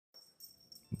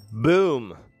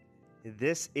Boom!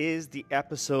 This is the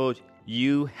episode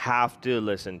you have to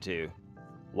listen to.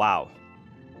 Wow.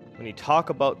 When you talk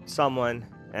about someone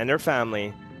and their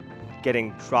family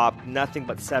getting dropped nothing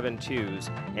but 7-2s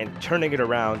and turning it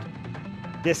around,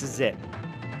 this is it.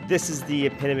 This is the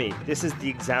epitome. This is the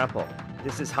example.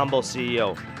 This is humble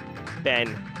CEO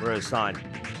Ben Muresan.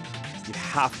 You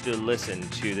have to listen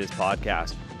to this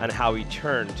podcast on how he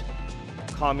turned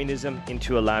communism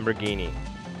into a Lamborghini.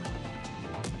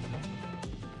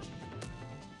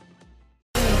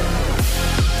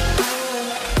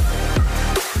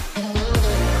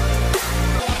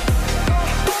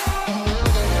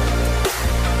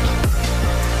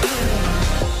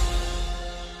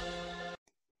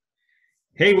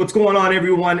 Hey, what's going on,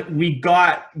 everyone? We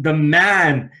got the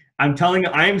man. I'm telling you,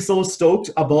 I'm so stoked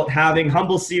about having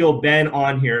humble CEO Ben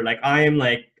on here.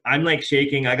 I'm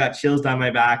shaking. I got chills down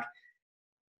my back.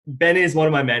 Ben is one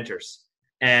of my mentors,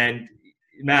 and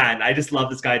man, I just love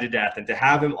this guy to death. And to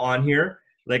have him on here,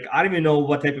 I don't even know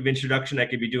what type of introduction I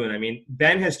could be doing. I mean,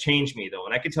 Ben has changed me though,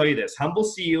 and I can tell you this: humble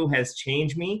CEO has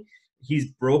changed me.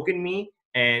 He's broken me.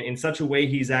 And in such a way,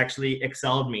 he's actually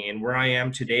excelled me. And where I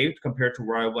am today compared to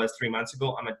where I was 3 months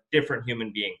ago, I'm a different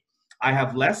human being. I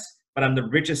have less, but I'm the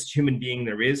richest human being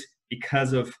there is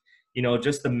because of,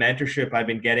 just the mentorship I've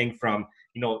been getting from,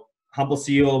 humble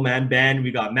CEO, man, Ben.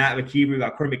 We got Matt McKeever, we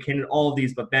got Corey McKinnon, all of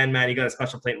these. But Ben, man, you got a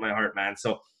special place in my heart, man.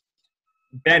 So,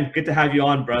 Ben, good to have you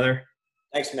on, brother.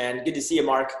 Thanks, man. Good to see you,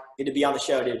 Mark. Good to be on the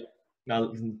show, dude.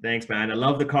 No, thanks, man. I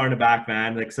love the car in the back,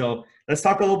 man. So let's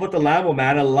talk a little about the Lambo,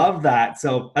 man. I love that.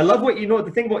 So I love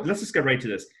let's just get right to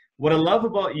this. What I love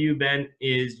about you, Ben,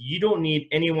 is you don't need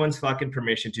anyone's fucking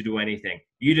permission to do anything.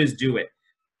 You just do it.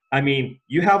 I mean,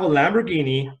 you have a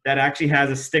Lamborghini that actually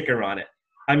has a sticker on it.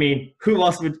 I mean, who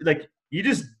else would, you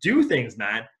just do things,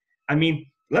 man. I mean,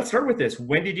 let's start with this.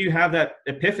 When did you have that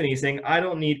epiphany saying, I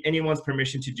don't need anyone's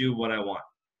permission to do what I want?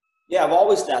 Yeah, I've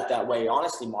always thought that way,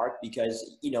 honestly, Mark,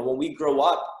 because, when we grow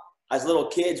up as little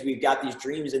kids, we've got these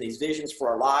dreams and these visions for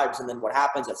our lives. And then what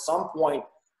happens at some point,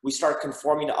 we start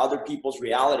conforming to other people's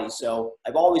reality. So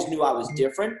I've always knew I was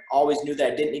different, always knew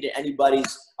that I didn't need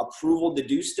anybody's approval to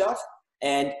do stuff.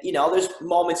 And, there's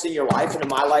moments in your life and in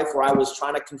my life where I was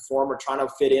trying to conform or trying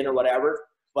to fit in or whatever.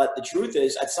 But the truth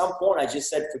is, at some point, I just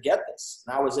said, forget this.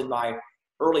 And I was in my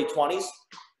early 20s.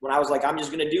 When I was like, I'm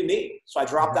just going to do me. So I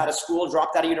dropped out of school,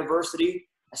 dropped out of university.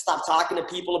 I stopped talking to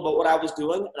people about what I was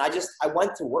doing. And I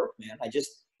went to work, man.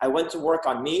 I went to work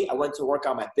on me. I went to work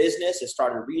on my business. I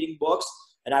started reading books.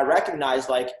 And I recognized,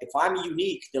 if I'm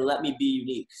unique, then let me be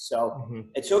unique. So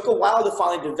It took a while to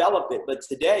finally develop it. But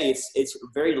today, it's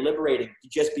very liberating to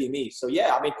just be me. So,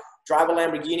 yeah, drive a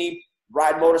Lamborghini,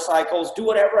 ride motorcycles, do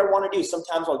whatever I want to do.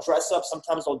 Sometimes I'll dress up.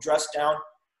 Sometimes I'll dress down.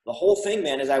 The whole thing,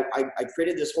 man, is I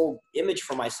created this whole image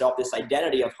for myself, this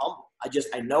identity of humble.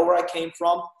 I know where I came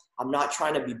from. I'm not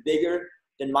trying to be bigger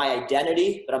than my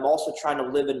identity, but I'm also trying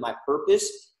to live in my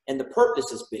purpose, and the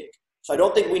purpose is big. So I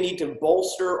don't think we need to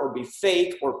bolster or be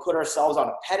fake or put ourselves on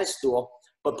a pedestal,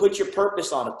 but put your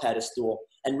purpose on a pedestal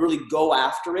and really go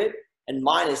after it. And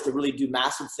mine is to really do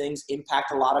massive things,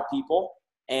 impact a lot of people,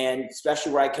 and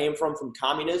especially where I came from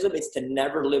communism, it's to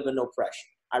never live in oppression.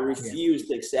 I refuse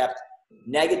to accept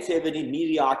negativity,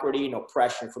 mediocrity, and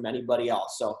oppression from anybody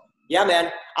else. So yeah, man,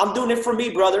 I'm doing it for me,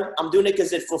 brother. I'm doing it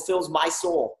because it fulfills my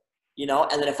soul, and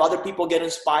then if other people get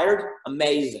inspired,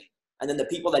 amazing. And then the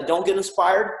people that don't get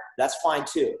inspired, that's fine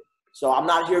too. So I'm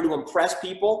not here to impress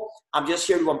people. I'm just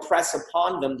here to impress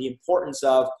upon them the importance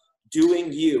of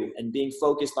doing you and being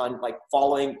focused on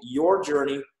following your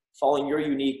journey, following your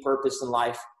unique purpose in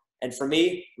life. And for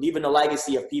me, leaving a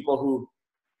legacy of people who,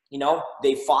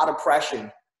 they fought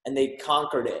oppression and they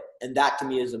conquered it. And that to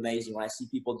me is amazing when I see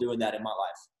people doing that in my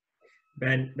life.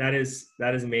 Ben, that is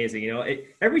amazing.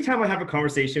 Every time I have a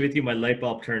conversation with you, my light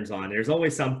bulb turns on. There's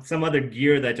always some other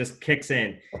gear that just kicks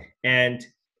in. And,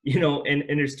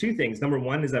 and there's two things. Number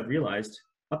one is I've realized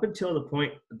up until the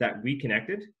point that we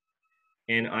connected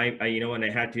and I and I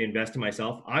had to invest in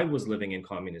myself, I was living in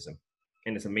communism.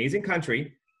 And it's an amazing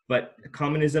country, but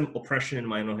communism, oppression in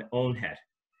my own head.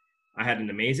 I had an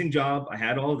amazing job. I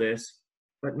had all this.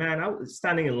 But man, I was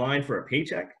standing in line for a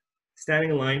paycheck, standing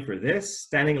in line for this,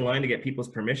 standing in line to get people's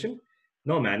permission.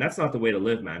 No, man, that's not the way to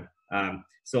live, man.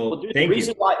 Dude, the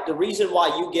reason why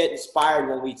you get inspired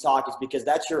when we talk is because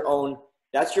that's your own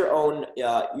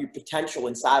your potential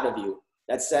inside of you.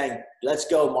 That's saying, let's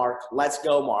go, Mark. Let's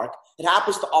go, Mark. It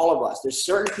happens to all of us. There's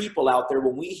certain people out there,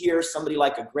 when we hear somebody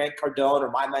like a Grant Cardone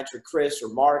or my mentor, Chris or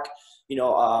Mark,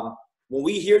 when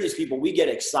we hear these people, we get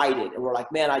excited and we're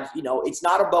like, man, it's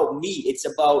not about me. It's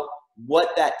about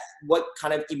what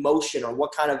kind of emotion or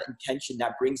what kind of intention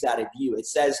that brings out of you. It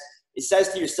says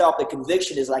to yourself, the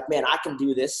conviction is like, man, I can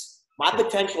do this. My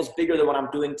potential is bigger than what I'm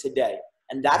doing today.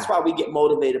 And that's why we get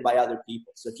motivated by other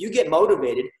people. So if you get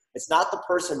motivated, it's not the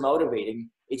person motivating,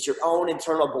 it's your own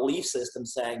internal belief system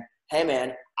saying, hey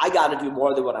man, I got to do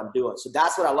more than what I'm doing. So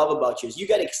that's what I love about you, is you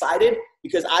get excited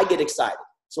because I get excited.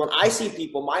 So when I see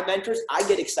people, my mentors, I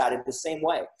get excited the same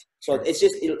way. So it's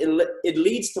just, it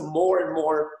leads to more and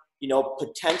more,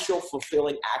 potential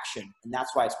fulfilling action. And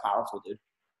that's why it's powerful, dude.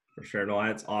 For sure. No,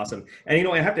 that's awesome. And,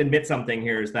 I have to admit something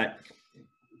here is that,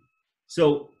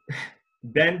 so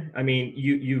Ben, I mean,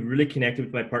 you really connected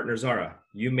with my partner, Zara.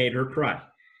 You made her cry.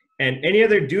 And any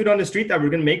other dude on the street that we're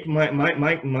going to make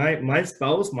my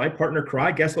spouse, my partner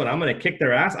cry, guess what? I'm going to kick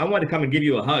their ass. I want to come and give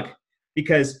you a hug,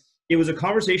 because it was a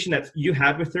conversation that you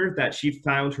had with her that she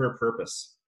found her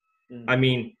purpose. I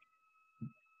mean,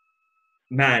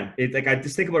 man, it's like, I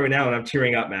just think about it right now and I'm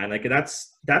tearing up, man. Like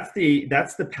that's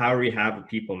the power you have with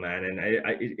people, man. And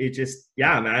it just,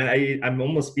 yeah, man, I'm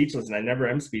almost speechless, and I never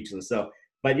am speechless. So,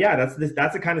 but yeah, that's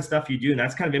the kind of stuff you do. And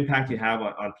that's the kind of impact you have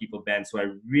on people, Ben. So I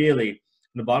really,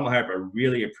 from the bottom of my heart, I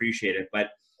really appreciate it. But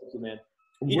thank you, man.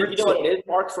 You know what it is,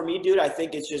 Mark, for me, dude? I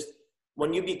think it's just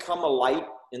when you become a light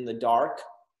in the dark,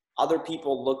 other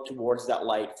people look towards that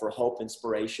light for hope,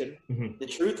 inspiration. Mm-hmm. The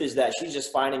truth is that she's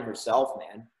just finding herself,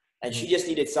 man. And she just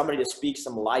needed somebody to speak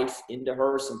some life into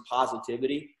her, some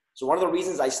positivity. So one of the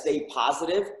reasons I stay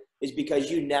positive is because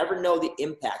you never know the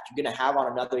impact you're going to have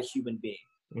on another human being.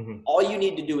 Mm-hmm. All you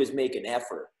need to do is make an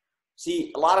effort.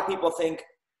 See, a lot of people think,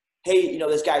 hey,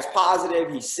 this guy's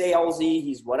positive, he's salesy,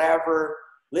 he's whatever.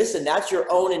 Listen, that's your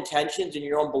own intentions and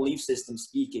your own belief system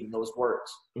speaking those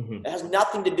words. Mm-hmm. It has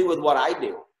nothing to do with what I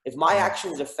do. If my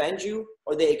actions offend you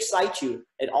or they excite you,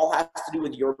 it all has to do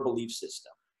with your belief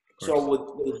system. So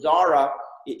with Zara,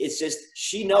 it's just,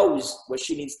 she knows what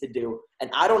she needs to do. And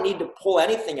I don't need to pull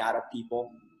anything out of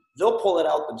people. They'll pull it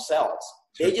out themselves.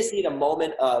 Sure. They just need a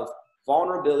moment of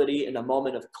vulnerability and a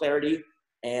moment of clarity.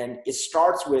 And it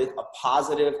starts with a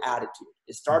positive attitude.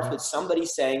 It starts with somebody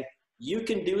saying, you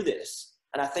can do this.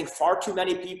 And I think far too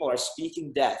many people are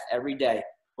speaking death every day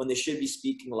when they should be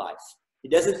speaking life.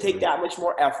 It doesn't take that much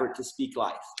more effort to speak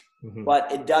life,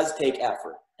 but it does take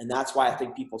effort. And that's why I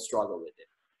think people struggle with it.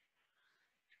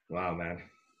 Wow,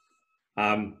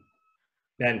 man.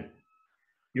 Ben,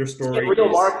 your story real,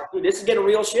 Mark. Dude, this is getting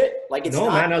real shit. Like, it's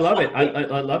man, I love it.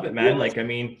 I love it, man. Like, I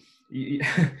mean,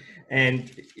 and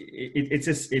it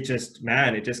just,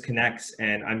 man, it just connects.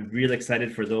 And I'm really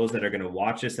excited for those that are going to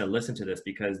watch this and listen to this,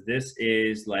 because this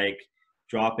is like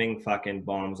dropping fucking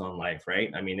bombs on life,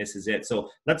 right? I mean, this is it. So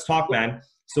let's talk, man.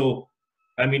 So,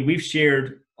 I mean, we've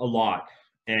shared a lot,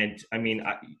 and I mean,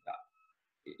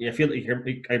 I feel like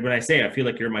when I say I feel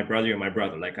like you're my brother, you're my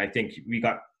brother. Like, I think we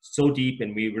got so deep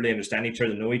and we really understand each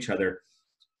other, know each other.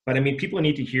 But I mean, people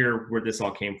need to hear where this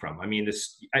all came from. I mean,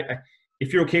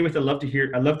 if you're okay with it,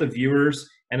 I love the viewers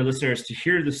and the listeners to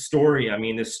hear the story. I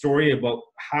mean, the story about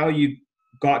how you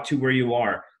got to where you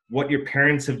are, what your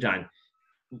parents have done.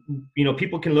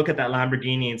 People can look at that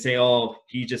Lamborghini and say, oh,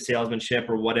 he's just salesmanship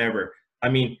or whatever. I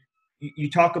mean,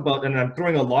 you talk about, and I'm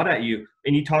throwing a lot at you,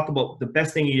 and you talk about the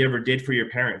best thing you ever did for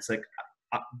your parents. Like,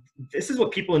 this is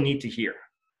what people need to hear.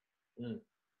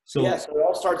 So it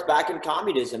all starts back in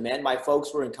communism, man. My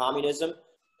folks were in communism,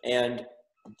 and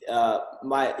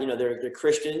they're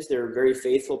Christians. They're very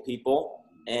faithful people.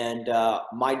 And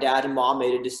my dad and mom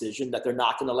made a decision that they're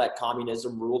not going to let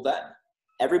communism rule them.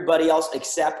 Everybody else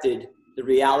accepted the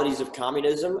realities of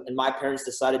communism, and my parents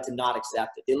decided to not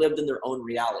accept it. They lived in their own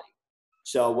reality.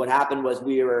 So what happened was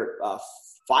we were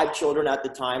 5 children at the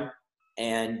time,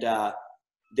 and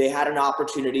they had an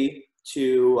opportunity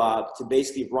to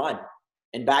basically run.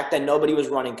 And back then, nobody was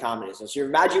running communism. So you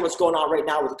imagine what's going on right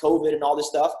now with COVID and all this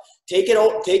stuff. Take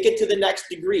it to the next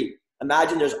degree.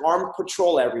 Imagine there's armed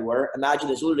patrol everywhere. Imagine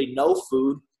there's literally no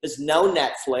food. There's no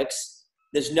Netflix.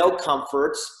 There's no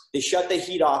comforts. They shut the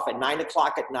heat off at 9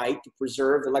 o'clock at night to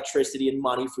preserve electricity and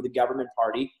money for the government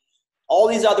party. All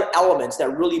these other elements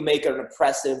that really make it an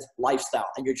oppressive lifestyle.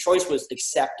 And your choice was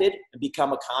accept it and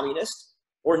become a communist,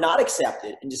 or not accept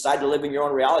it and decide to live in your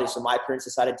own reality. So my parents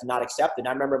decided to not accept it. And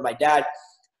I remember my dad,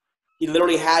 he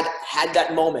literally had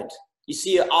that moment. You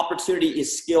see, opportunity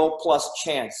is skill plus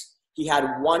chance. He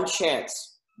had one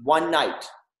chance, one night,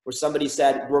 where somebody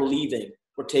said, we're leaving.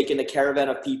 We're taking a caravan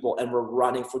of people and we're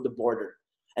running for the border.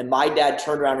 And my dad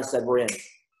turned around and said, we're in.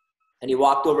 And he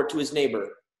walked over to his neighbor.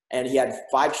 And he had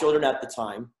 5 children at the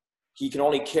time. He could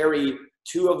only carry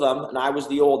 2 of them, and I was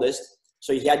the oldest.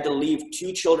 So he had to leave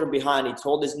 2 children behind. He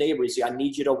told his neighbor, he said, I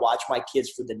need you to watch my kids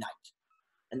for the night.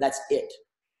 And that's it.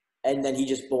 And then he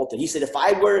just bolted. He said, if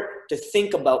I were to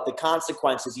think about the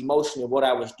consequences emotionally of what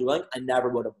I was doing, I never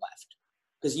would have left.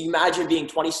 Because you imagine being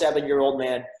 27-year-old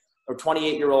man or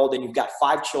 28-year-old, and you've got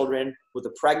 5 children with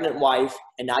a pregnant wife,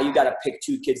 and now you got to pick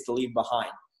 2 kids to leave behind.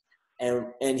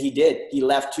 And he did. He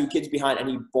left 2 kids behind, and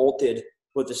he bolted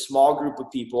with a small group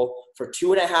of people for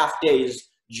 2.5 days,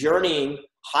 journeying,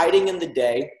 hiding in the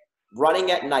day, running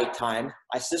at nighttime.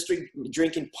 My sister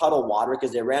drinking puddle water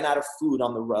because they ran out of food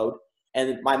on the road.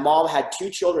 And my mom had 2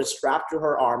 children strapped to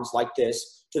her arms like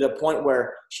this, to the point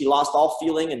where she lost all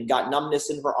feeling and got numbness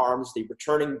in her arms. They were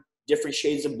turning different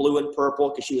shades of blue and purple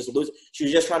because she was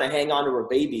just trying to hang on to her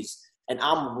babies. And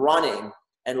I'm running.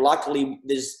 And luckily,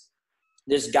 this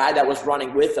guy that was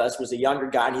running with us was a younger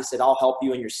guy, and he said, I'll help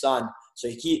you and your son. So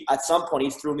at some point, he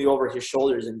threw me over his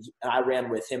shoulders, and I ran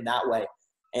with him that way.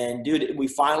 And dude, we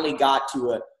finally got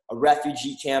to a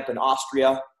refugee camp in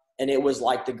Austria. And it was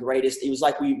like the greatest. It was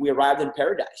like we arrived in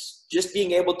paradise. Just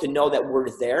being able to know that we're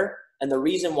there. And the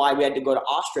reason why we had to go to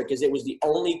Austria, because it was the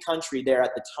only country there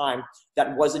at the time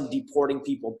that wasn't deporting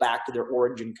people back to their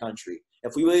origin country.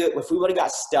 If we would have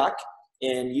got stuck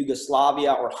in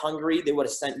Yugoslavia or Hungary, they would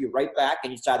have sent you right back,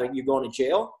 and it's either you're going to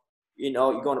jail,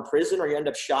 you're going to prison, or you end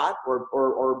up shot,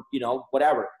 or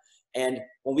whatever. And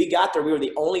when we got there, we were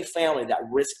the only family that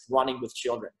risked running with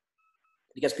children,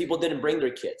 because people didn't bring their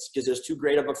kids because it was too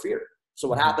great of a fear. So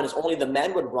what happened is only the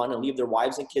men would run and leave their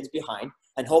wives and kids behind,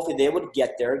 and hopefully they would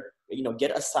get there,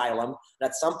 get asylum, and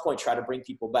at some point try to bring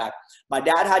people back. My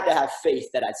dad had to have faith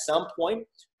that at some point,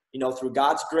 through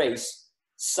God's grace,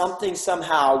 something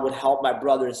somehow would help my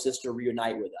brother and sister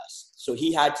reunite with us. So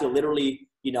he had to literally,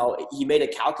 he made a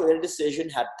calculated decision,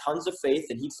 had tons of faith,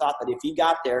 and he thought that if he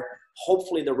got there,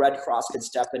 hopefully the Red Cross could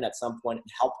step in at some point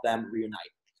and help them reunite.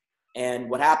 And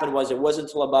what happened was, it wasn't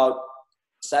until about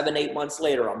 7-8 months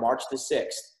later, on March the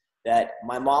 6th, that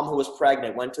my mom, who was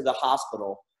pregnant, went to the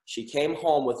hospital. She came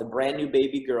home with a brand new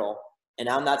baby girl. And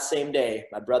on that same day,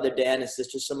 my brother Dan and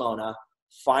sister Simona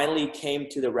finally came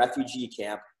to the refugee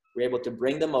camp. We were able to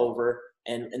bring them over.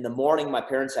 And in the morning, my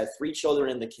parents had 3 children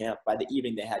in the camp. By the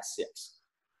evening, they had 6.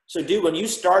 So dude, when you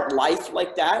start life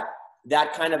like that,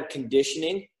 that kind of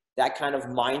conditioning, that kind of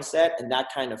mindset, and that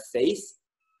kind of faith,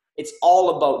 it's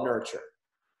all about nurture.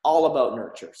 All about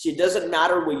nurture. See, it doesn't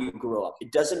matter where you grow up.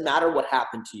 It doesn't matter what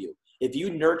happened to you. If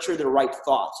you nurture the right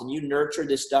thoughts and you nurture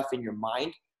this stuff in your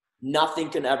mind, nothing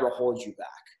can ever hold you back.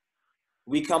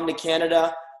 We come to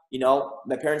Canada,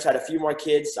 my parents had a few more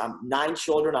kids. I'm 9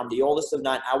 children. I'm the oldest of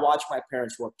 9. I watch my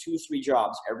parents work 2-3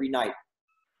 jobs every night,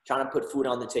 trying to put food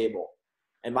on the table.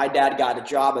 And my dad got a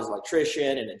job as an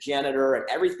electrician and a janitor and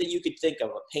everything you could think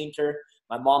of, a painter.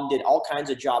 My mom did all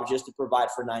kinds of jobs just to provide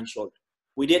for 9 children.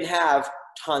 We didn't have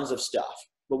tons of stuff,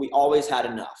 but we always had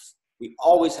enough. We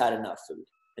always had enough food.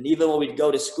 And even when we'd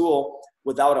go to school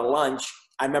without a lunch,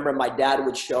 I remember my dad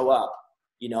would show up,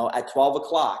 at 12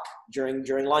 o'clock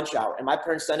during lunch hour. And my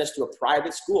parents sent us to a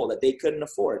private school that they couldn't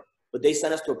afford, but they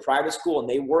sent us to a private school and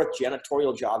they worked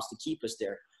janitorial jobs to keep us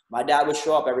there. My dad would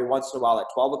show up every once in a while at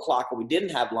 12 o'clock when we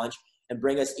didn't have lunch and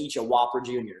bring us each a Whopper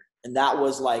Jr. And that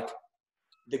was like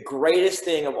the greatest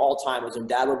thing of all time, was when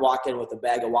Dad would walk in with a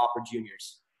bag of Whopper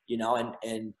Juniors,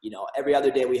 and every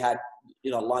other day we had,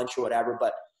 lunch or whatever.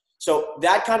 But so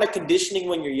that kind of conditioning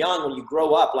when you're young, when you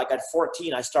grow up, like at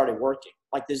 14, I started working.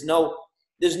 Like there's no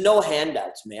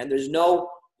handouts, man. There's no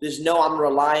I'm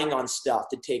relying on stuff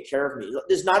to take care of me.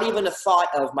 There's not even a thought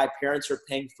of my parents are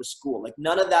paying for school. Like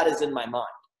none of that is in my mind.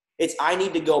 It's I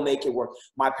need to go make it work.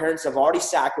 My parents have already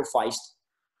sacrificed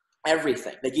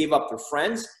everything. They gave up their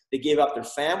friends. They gave up their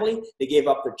family. They gave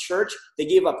up their church. They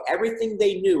gave up everything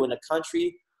they knew in a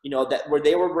country, that where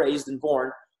they were raised and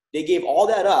born. They gave all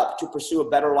that up to pursue a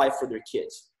better life for their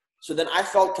kids. So then I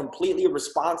felt completely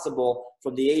responsible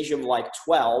from the age of like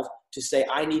 12 to say,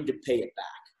 I need to pay it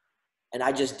back. And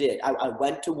I just did. I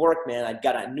went to work, man. I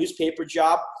got a newspaper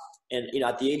job. And,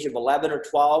 at the age of 11 or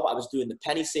 12, I was doing the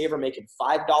penny saver, making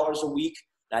 $5 a week.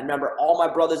 And I remember all my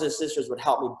brothers and sisters would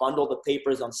help me bundle the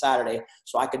papers on Saturday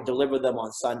so I could deliver them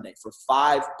on Sunday for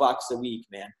 $5 a week,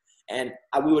 man. And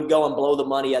we would go and blow the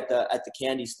money at the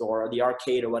candy store or the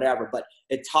arcade or whatever. But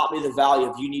it taught me the value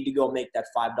of you need to go make that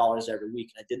 $5 every week.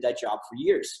 And I did that job for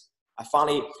years. I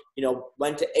finally,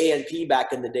 went to A&P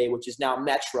back in the day, which is now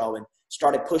Metro, and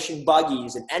started pushing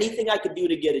buggies and anything I could do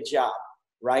to get a job,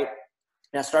 right?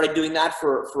 And I started doing that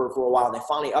for a while, and they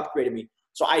finally upgraded me.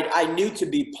 So I knew to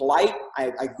be polite.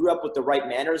 I grew up with the right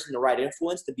manners and the right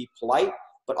influence to be polite,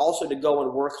 but also to go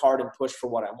and work hard and push for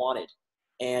what I wanted.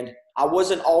 And I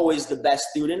wasn't always the best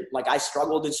student. Like I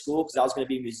struggled in school because I was going to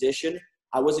be a musician.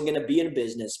 I wasn't going to be in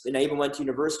business. And I even went to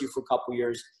university for a couple of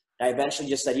years. And I eventually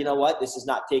just said, you know what? This is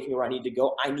not taking me where I need to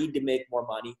go. I need to make more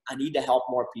money. I need to help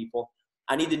more people.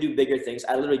 I need to do bigger things.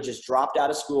 I literally just dropped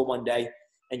out of school one day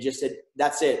and just said,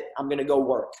 that's it. I'm going to go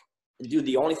work. And dude,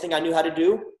 the only thing I knew how to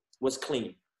do was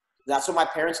clean. That's what my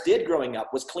parents did growing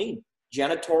up, was clean.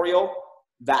 Janitorial,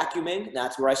 vacuuming.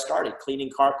 That's where I started.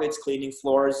 Cleaning carpets, cleaning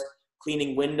floors,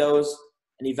 cleaning windows.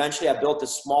 And eventually I built a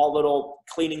small little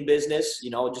cleaning business,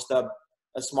 you know, just a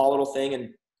small little thing. And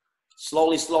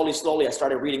slowly, I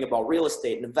started reading about real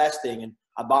estate and investing. And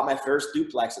I bought my first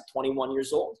duplex at 21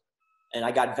 years old. And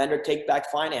I got vendor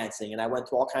take-back financing. And I went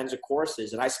to all kinds of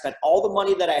courses. And I spent all the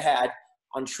money that I had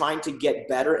on trying to get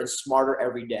better and smarter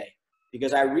every day.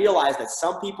 Because I realized that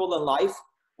some people in life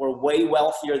were way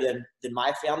wealthier than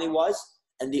my family was.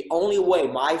 And the only way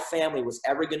my family was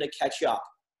ever going to catch up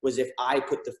was if I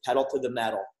put the pedal to the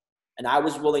metal. And I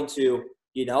was willing to,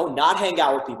 you know, not hang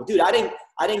out with people. Dude, I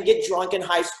didn't get drunk in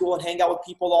high school and hang out with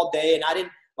people all day. And I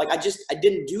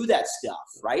didn't do that stuff,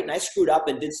 right? And I screwed up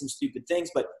and did some stupid things,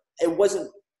 but it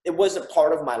wasn't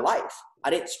part of my life. I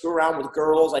didn't screw around with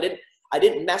girls. I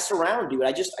didn't mess around, dude.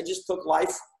 I just took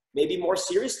life maybe more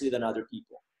seriously than other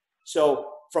people. So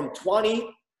from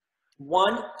 21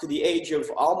 to the age of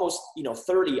almost,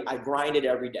 30, I grinded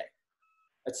every day.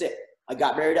 That's it. I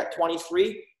got married at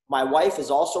 23. My wife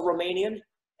is also Romanian.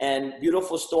 And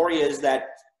beautiful story is that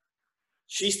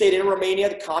she stayed in Romania.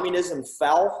 The communism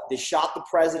fell. They shot the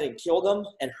president, killed him.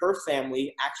 And her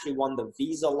family actually won the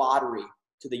visa lottery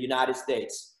to the United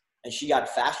States. And she got a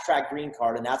fast-track green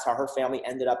card. And that's how her family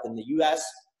ended up in the U.S.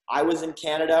 I was in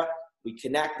Canada. We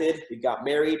connected, we got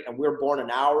married, and we were born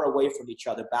an hour away from each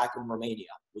other back in Romania,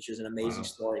 which is an amazing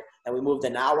story. And we moved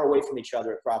an hour away from each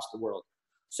other across the world.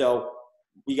 So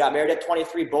we got married at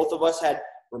 23. Both of us had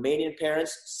Romanian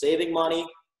parents, saving money.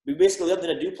 We basically lived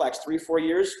in a duplex 3-4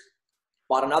 years,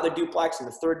 bought another duplex and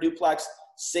the third duplex,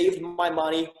 saved my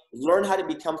money, learned how to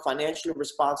become financially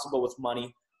responsible with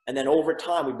money. And then over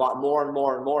time, we bought more and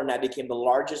more and more, and I became the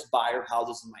largest buyer of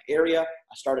houses in my area.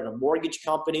 I started a mortgage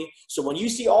company. So when you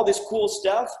see all this cool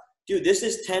stuff, dude, this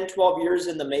is 10, 12 years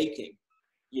in the making.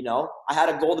 You know, I had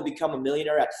a goal to become a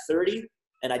millionaire at 30,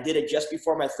 and I did it just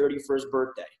before my 31st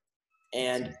birthday.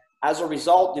 And as a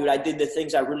result, dude, I did the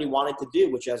things I really wanted to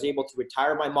do, which I was able to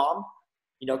retire my mom,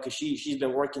 because she's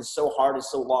been working so hard and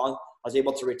so long. I was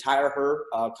able to retire her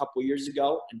a couple years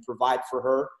ago and provide for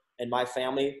her and my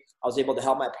family. I was able to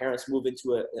help my parents move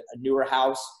into a newer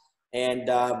house. And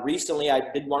recently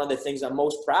I did one of the things I'm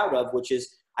most proud of, which is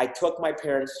I took my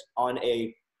parents on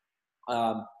a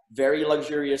very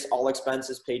luxurious, all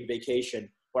expenses paid vacation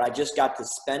where I just got to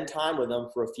spend time with them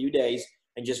for a few days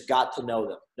and just got to know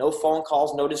them. No phone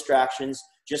calls, no distractions,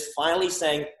 just finally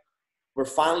saying, we're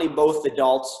finally both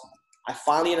adults. I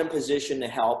finally am in a position to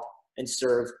help and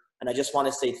serve. And I just want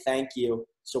to say thank you.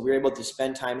 So we were able to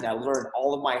spend time and I learned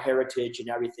all of my heritage and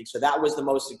everything. So that was the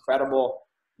most incredible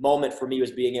moment for me,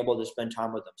 was being able to spend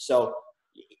time with them. So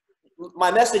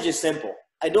my message is simple.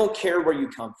 I don't care where you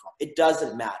come from. It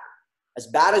doesn't matter. As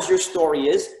bad as your story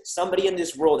is, somebody in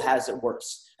this world has it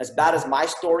worse. As bad as my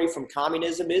story from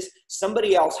communism is,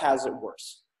 somebody else has it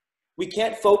worse. We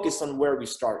can't focus on where we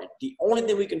started. The only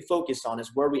thing we can focus on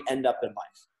is where we end up in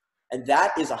life. And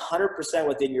that is 100%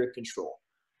 within your control.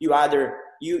 You either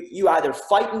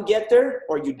fight and get there,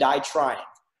 or you die trying.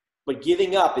 But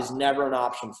giving up is never an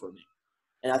option for me.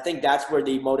 And I think that's where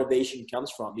the motivation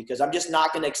comes from, because I'm just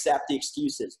not going to accept the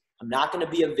excuses. I'm not going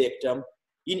to be a victim.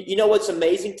 You know what's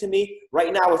amazing to me?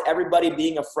 Right now, with everybody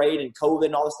being afraid and COVID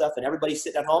and all this stuff and everybody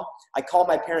sitting at home, I call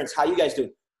my parents, how you guys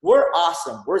doing? We're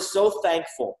awesome. We're so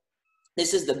thankful.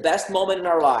 This is the best moment in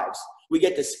our lives. We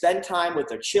get to spend time with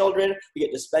their children. We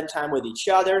get to spend time with each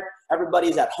other.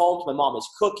 Everybody's at home. My mom is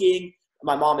cooking.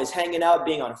 My mom is hanging out,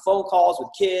 being on phone calls with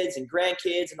kids and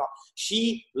grandkids and all.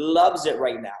 She loves it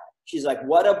right now. She's like,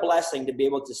 what a blessing to be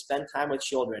able to spend time with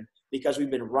children, because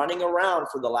we've been running around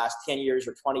for the last 10 years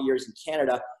or 20 years in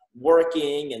Canada,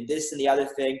 working and this and the other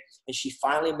thing. And she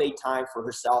finally made time for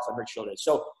herself and her children.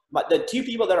 So the two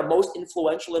people that are most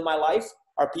influential in my life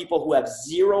are people who have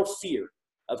zero fear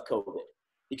of COVID,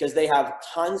 because they have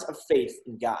tons of faith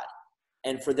in God.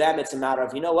 And for them, it's a matter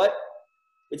of, you know what?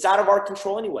 It's out of our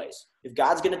control anyways. If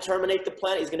God's going to terminate the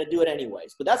planet, he's going to do it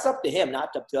anyways. But that's up to him, not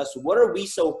up to us. So what are we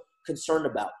so concerned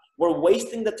about? We're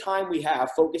wasting the time we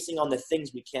have focusing on the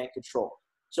things we can't control.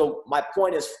 So my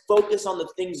point is, focus on the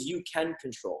things you can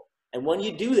control. And when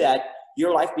you do that,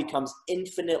 your life becomes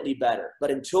infinitely better. But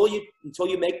until you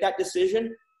make that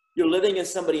decision, you're living in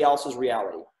somebody else's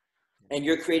reality. And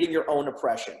you're creating your own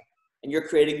oppression. And you're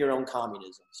creating your own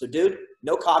communism. So dude,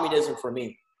 no communism for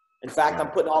me. In fact, I'm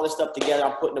putting all this stuff together.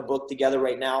 I'm putting a book together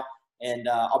right now. And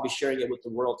I'll be sharing it with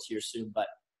the world here soon. But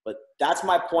But that's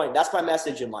my point. That's my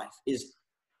message in life is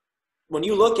when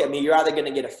you look at me, you're either going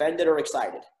to get offended or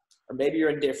excited, or maybe you're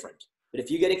indifferent. But if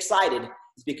you get excited,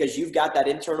 it's because you've got that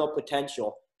internal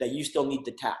potential that you still need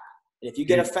to tap. And if you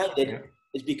get offended,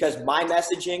 it's because my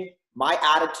messaging, my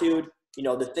attitude, you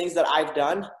know, the things that I've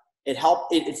done,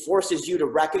 it forces you to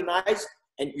recognize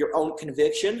and your own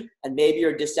conviction, and maybe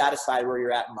you're dissatisfied where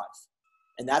you're at in life.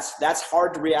 And that's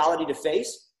hard reality to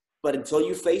face, but until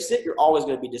you face it, you're always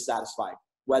going to be dissatisfied.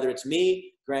 Whether it's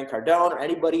me, Grant Cardone, or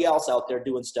anybody else out there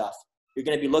doing stuff, you're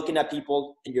going to be looking at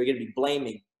people and you're going to be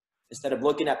blaming instead of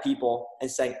looking at people and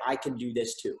saying, I can do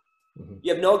this too. Mm-hmm.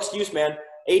 You have no excuse, man.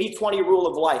 80-20 rule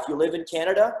of life. You live in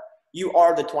Canada, you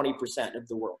are the 20% of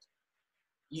the world.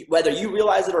 Whether you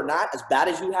realize it or not, as bad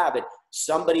as you have it,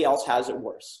 somebody else has it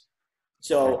worse.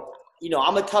 So, you know,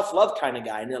 I'm a tough love kind of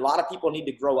guy, and a lot of people need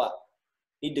to grow up.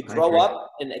 Need to grow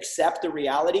up and accept the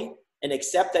reality and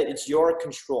accept that it's your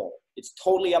control. It's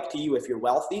totally up to you if you're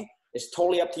wealthy. It's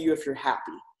totally up to you if you're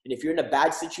happy. And if you're in a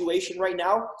bad situation right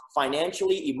now,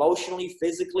 financially, emotionally,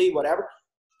 physically, whatever,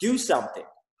 do something.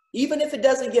 Even if it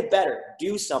doesn't get better,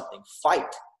 do something.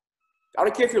 Fight. I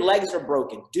don't care if your legs are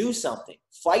broken. Do something.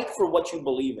 Fight for what you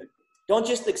believe in. Don't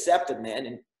just accept it,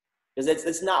 man, because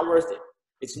it's not worth it.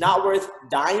 It's not worth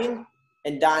dying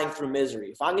and dying through misery.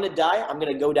 If I'm going to die, I'm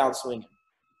going to go down swinging.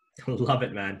 Love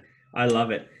it, man. I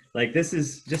love it. Like, this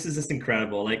is just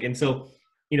incredible. Like, and so,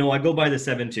 you know, I go by the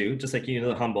 7-2, just like, you know,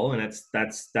 the humble, and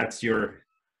that's your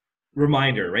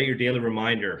reminder, right? Your daily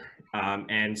reminder.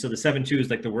 And so the 7-2 is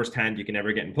like the worst hand you can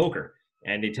ever get in poker.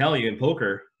 And they tell you in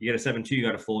poker, you get a 7-2, you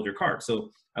got to fold your card. So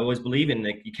I always believe in,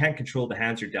 like, you can't control the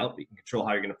hands you're dealt, but you can control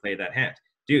how you're going to play that hand.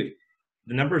 Dude,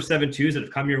 the number of 7-2s that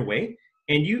have come your way,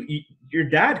 and your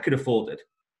dad could have folded.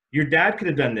 Your dad could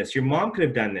have done this. Your mom could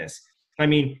have done this. I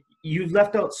mean, you've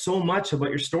left out so much about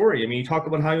your story. I mean, you talk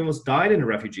about how you almost died in a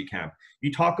refugee camp.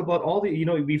 You talk about all the, you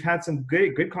know, we've had some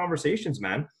good conversations,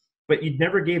 man, but you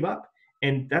never gave up.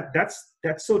 And that's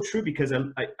so true, because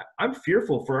I'm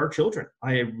fearful for our children.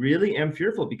 I really am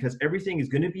fearful, because everything is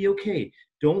going to be okay.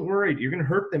 Don't worry, you're going to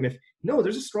hurt them. No,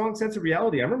 there's a strong sense of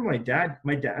reality. I remember my dad,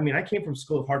 I mean, I came from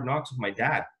School of Hard Knocks with my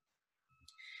dad.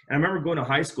 And I remember going to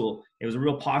high school. It was a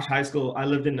real posh high school. I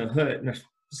lived in the hood,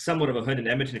 somewhat of a hood in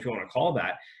Edmonton, if you want to call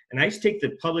that. And I used to take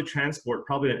the public transport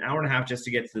probably an hour and a half just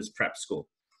to get to this prep school.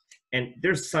 And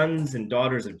there's sons and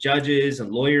daughters of judges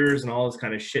and lawyers and all this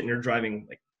kind of shit. And they're driving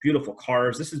like beautiful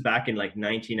cars. This is back in like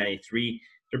 1993.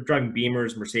 They're driving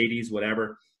Beamers, Mercedes,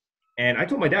 whatever. And I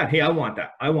told my dad, hey, I want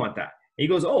that. I want that. And he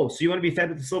goes, oh, so you want to be fed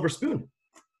with a silver spoon?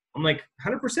 I'm like,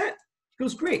 100%. He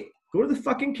goes, great. Go to the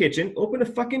fucking kitchen, open a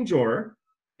fucking drawer,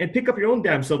 and pick up your own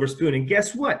damn silver spoon. And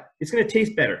guess what? It's going to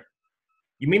taste better.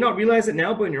 You may not realize it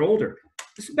now, but when you're older,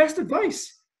 it's the best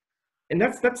advice. And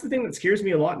that's the thing that scares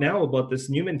me a lot now about this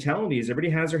new mentality is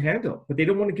everybody has their hand out, but they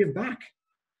don't want to give back.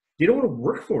 They don't want to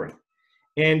work for it.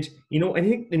 And, you know, I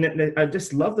think, and I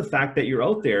just love the fact that you're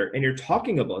out there and you're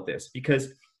talking about this,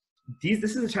 because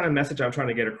this is the kind of message I'm trying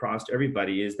to get across to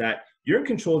everybody, is that you're in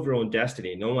control of your own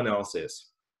destiny. No one else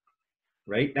is,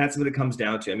 right? That's what it comes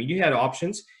down to. I mean, you had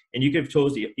options and you could have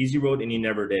chose the easy road and you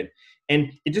never did.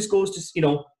 And it just goes to, you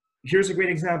know, here's a great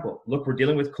example. Look, we're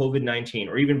dealing with COVID-19,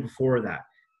 or even before that.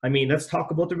 I mean, let's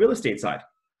talk about the real estate side.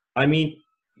 I mean,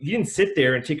 you didn't sit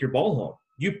there and take your ball home.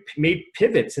 You made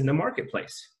pivots in the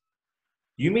marketplace.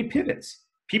 You made pivots.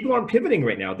 People aren't pivoting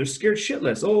right now. They're scared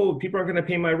shitless. Oh, people aren't going to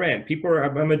pay my rent. I'm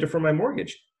going to defer my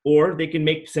mortgage. Or they can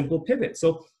make simple pivots.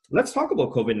 So let's talk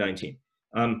about COVID-19.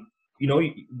 You know,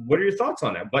 what are your thoughts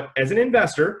on that? But as an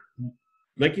investor,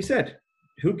 like you said,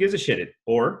 who gives a shit?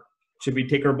 Or should we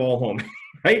take our ball home?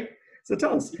 Right? So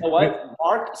tell us. You know what,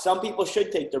 Mark? Some people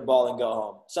should take their ball and go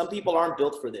home. Some people aren't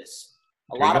built for this.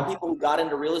 A lot of people who got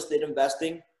into real estate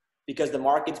investing because the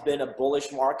market's been a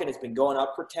bullish market, it's been going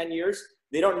up for 10 years,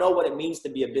 they don't know what it means to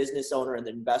be a business owner in the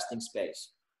investing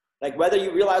space. Like, whether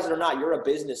you realize it or not, you're a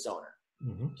business owner.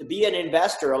 Mm-hmm. To be an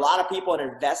investor, a lot of people, an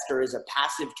investor is a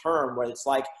passive term where it's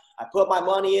like, I put my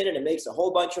money in and it makes a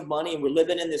whole bunch of money and we're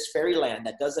living in this fairyland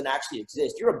that doesn't actually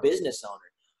exist. You're a business owner.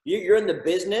 You're in the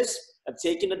business of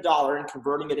taking a dollar and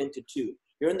converting it into two.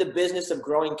 You're in the business of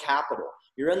growing capital.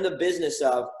 You're in the business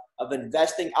of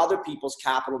investing other people's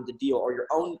capital into deal, or your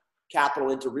own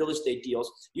capital into real estate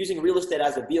deals, using real estate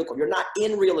as a vehicle. You're not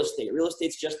in real estate. Real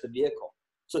estate's just the vehicle.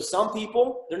 So some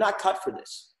people, they're not cut for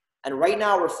this. And right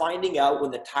now we're finding out,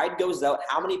 when the tide goes out,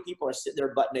 how many people are sitting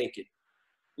there butt naked,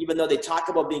 even though they talk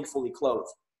about being fully clothed.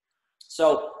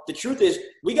 So the truth is,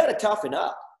 we got to toughen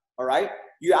up, all right?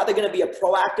 You're either going to be a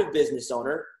proactive business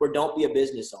owner or don't be a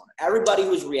business owner. Everybody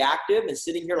who's reactive and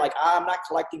sitting here like, I'm not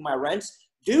collecting my rents,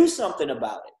 do something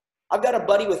about it. I've got a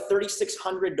buddy with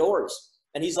 3,600 doors.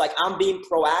 And he's like, I'm being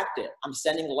proactive. I'm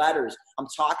sending letters. I'm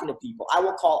talking to people. I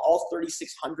will call all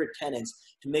 3,600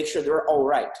 tenants to make sure they're all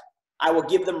right. I will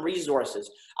give them resources.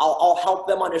 I'll help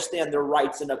them understand their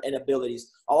rights and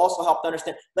abilities. I'll also help them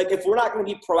understand, like, if we're not going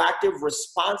to be proactive,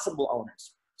 responsible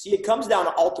owners. See, it comes down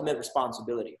to ultimate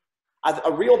responsibility.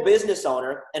 A real business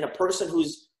owner and a person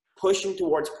who's pushing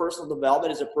towards personal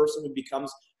development is a person who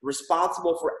becomes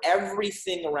responsible for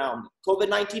everything around them.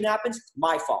 COVID-19 happens,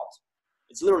 my fault.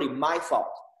 It's literally my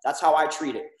fault. That's how I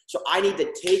treat it. So I need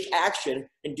to take action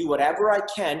and do whatever I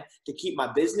can to keep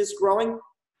my business growing,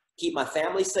 keep my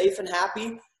family safe and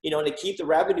happy, and to keep the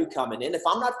revenue coming in. If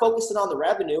I'm not focusing on the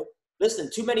revenue, listen,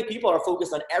 too many people are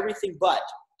focused on everything but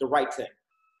the right thing.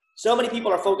 So many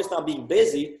people are focused on being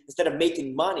busy instead of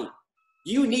making money.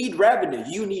 You need revenue.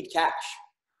 You need cash.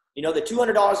 The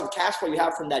 $200 of cash flow you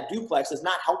have from that duplex is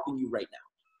not helping you right now.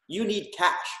 You need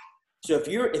cash. So if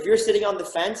you're sitting on the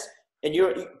fence, and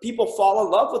people fall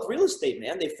in love with real estate,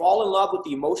 man. They fall in love with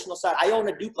the emotional side. I own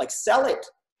a duplex. Sell it.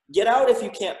 Get out if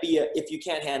you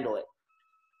can't handle it.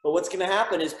 But what's going to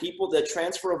happen is the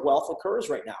transfer of wealth occurs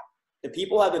right now. The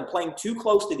people have been playing too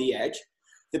close to the edge.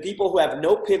 The people who have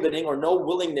no pivoting or no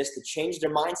willingness to change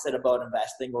their mindset about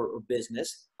investing or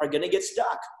business are going to get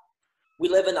stuck. We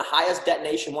live in the highest debt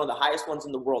nation, one of the highest ones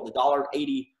in the world, the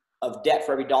 $1.80 of debt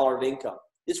for every dollar of income.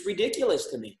 It's ridiculous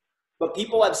to me. But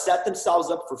people have set themselves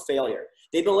up for failure.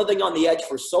 They've been living on the edge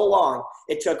for so long,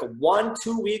 it took a 1,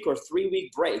 2 week, or 3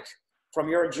 week break from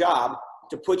your job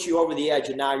to put you over the edge,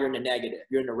 and now you're in the negative.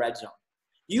 You're in the red zone.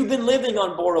 You've been living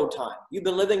on borrowed time. You've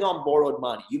been living on borrowed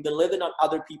money. You've been living on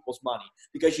other people's money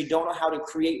because you don't know how to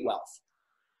create wealth.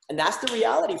 And that's the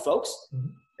reality, folks.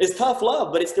 It's tough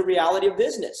love, but it's the reality of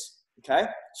business. Okay?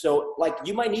 So,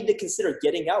 you might need to consider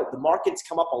getting out. The market's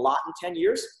come up a lot in 10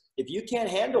 years. If you can't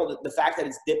handle the fact that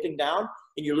it's dipping down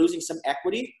and you're losing some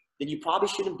equity, then you probably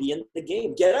shouldn't be in the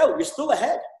game. Get out. You're still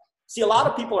ahead. See, a lot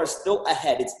of people are still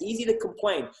ahead. It's easy to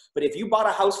complain, but if you bought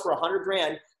a house for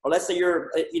 $100,000, or let's say you're,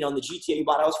 in the GTA, you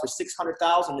bought a house for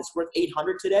 $600,000, it's worth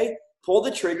 $800 today, pull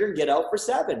the trigger and get out for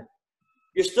 $7.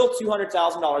 You're still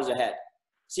 $200,000 ahead.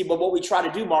 See, but what we try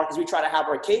to do, Mark, is we try to have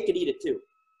our cake and eat it too.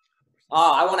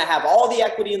 I want to have all the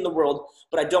equity in the world,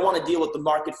 but I don't want to deal with the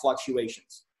market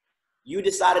fluctuations. You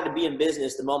decided to be in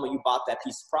business the moment you bought that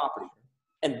piece of property.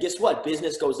 And guess what?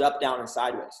 Business goes up, down, and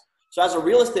sideways. So as a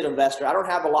real estate investor, I don't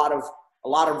have a lot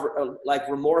of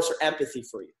remorse or empathy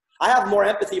for you. I have more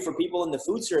empathy for people in the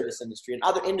food service industry and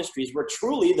other industries where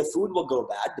truly the food will go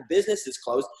bad, the business is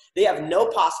closed, they have no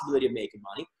possibility of making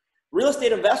money. Real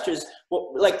estate investors,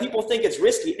 people think it's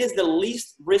risky. It is the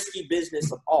least risky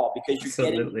business of all because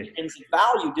you're getting intrinsic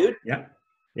value, dude.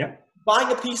 Yeah.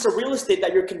 Buying a piece of real estate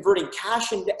that you're converting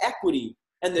cash into equity.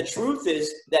 And the truth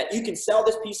is that you can sell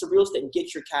this piece of real estate and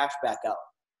get your cash back out.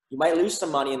 You might lose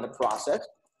some money in the process,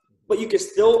 but you can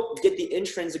still get the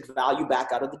intrinsic value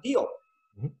back out of the deal.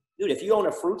 Dude, if you own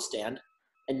a fruit stand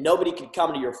and nobody can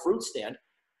come to your fruit stand,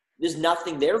 there's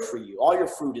nothing there for you. All your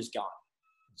fruit is gone.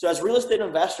 So as real estate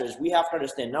investors, we have to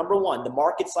understand, number one, the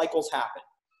market cycles happen.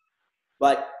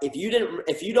 But if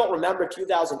you don't remember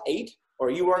 2008 or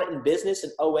you weren't in business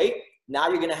in 08, now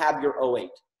you're going to have your 08.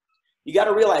 You got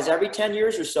to realize every 10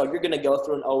 years or so, you're going to go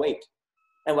through an 08.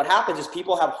 And what happens is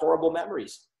people have horrible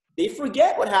memories. They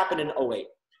forget what happened in 08.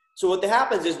 So what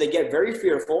happens is they get very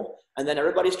fearful, and then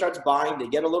everybody starts buying. They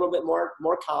get a little bit more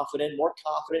confident.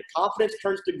 Confidence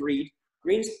turns to greed.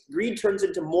 Greed turns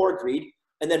into more greed,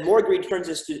 and then more greed turns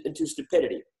into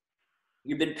stupidity.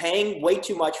 You've been paying way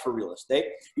too much for real estate.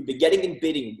 You've been getting in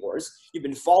bidding wars. You've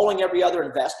been following every other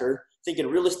investor, thinking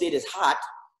real estate is hot.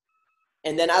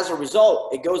 And then as a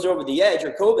result, it goes over the edge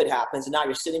or COVID happens, and now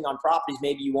you're sitting on properties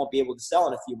maybe you won't be able to sell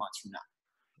in a few months from now.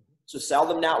 So sell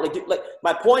them now.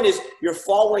 My point is you're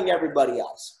following everybody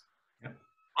else. Yeah.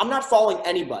 I'm not following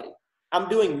anybody. I'm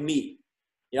doing me.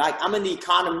 I'm in the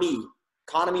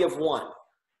economy of one.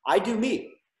 I do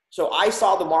me. So I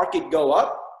saw the market go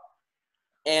up,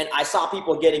 and I saw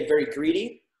people getting very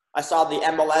greedy. I saw the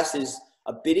MLS is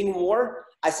a bidding war.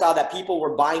 I saw that people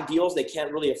were buying deals they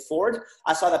can't really afford.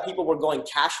 I saw that people were going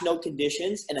cash no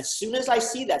conditions. And as soon as I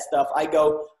see that stuff, I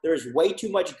go, there's way too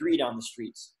much greed on the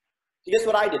streets. So guess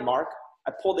what I did, Mark?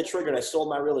 I pulled the trigger and I sold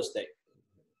my real estate.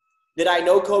 Did I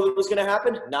know COVID was going to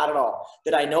happen? Not at all.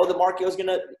 Did I know the market was going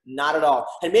to? Not at all.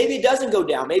 And maybe it doesn't go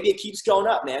down. Maybe it keeps going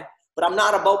up, man. But I'm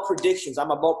not about predictions.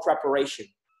 I'm about preparation.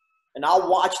 And I'll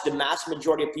watch the mass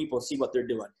majority of people and see what they're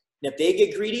doing. And if they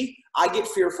get greedy, I get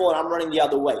fearful and I'm running the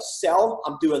other way. Sell,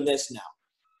 I'm doing this now.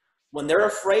 When they're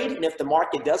afraid, and if the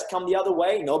market does come the other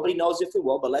way, nobody knows if it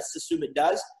will, but let's assume it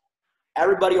does,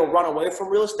 everybody will run away from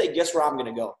real estate. Guess where I'm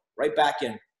going to go? Right back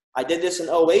in. I did this in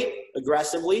 08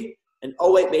 aggressively. and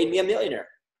 '08 made me a millionaire.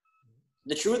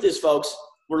 The truth is, folks,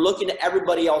 we're looking to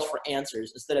everybody else for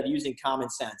answers instead of using common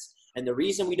sense. And the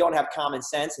reason we don't have common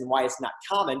sense and why it's not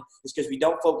common is because we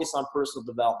don't focus on personal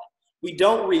development. We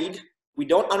don't read. We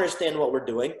don't understand what we're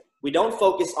doing. We don't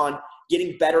focus on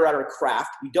getting better at our craft.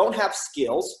 We don't have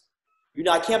skills. You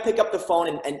know, I can't pick up the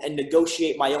phone and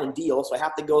negotiate my own deal, so I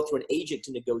have to go through an agent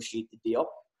to negotiate the deal,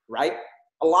 right?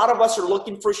 A lot of us are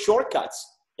looking for shortcuts.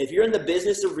 If you're in the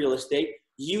business of real estate,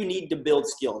 you need to build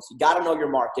skills. You got to know your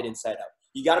market inside out.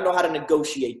 You got to know how to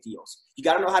negotiate deals. You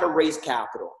got to know how to raise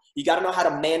capital. You got to know how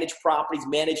to manage properties,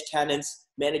 manage tenants,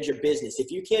 manage your business. If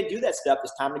you can't do that stuff,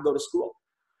 it's time to go to school.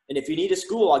 And if you need a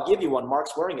school, I'll give you one.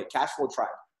 Mark's wearing it, Cash Flow Tribe.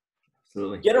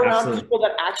 Absolutely. Get around Absolutely. people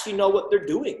that actually know what they're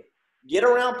doing. Get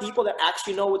around people that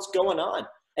actually know what's going on.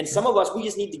 And some of us, we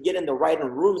just need to get in the right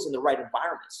rooms and the right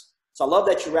environments. So I love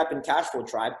that you're repping Cash Flow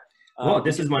Tribe. Well,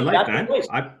 this is my life, man.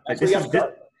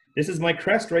 This is my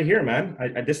crest right here, man.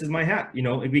 This is my hat, you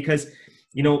know, because,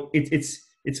 you know,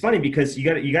 it's funny because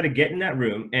you got to get in that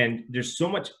room and there's so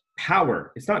much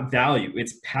power. It's not value.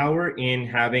 It's power in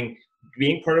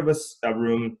being part of a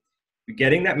room,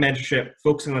 getting that mentorship,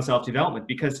 focusing on self-development,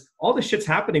 because all this shit's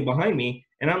happening behind me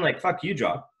and I'm like, fuck you,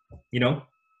 job. You know,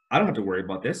 I don't have to worry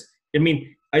about this. I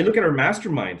mean, I look at our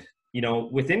mastermind, you know,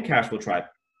 within Cash Flow Tribe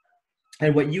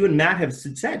and what you and Matt have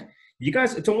said. You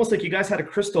guys, it's almost like you guys had a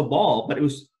crystal ball, but it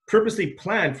was purposely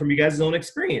planned from you guys' own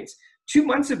experience. 2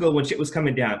 months ago when shit was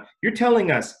coming down, you're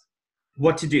telling us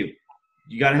what to do.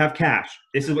 You got to have cash.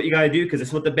 This is what you got to do because this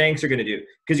is what the banks are going to do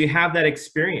because you have that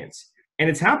experience and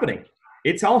it's happening.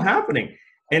 It's all happening.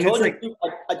 And it's like,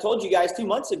 I told you guys 2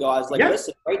 months ago, I was like,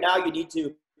 listen, right now you need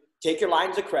to take your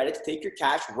lines of credit, take your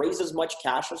cash, raise as much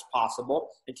cash as possible,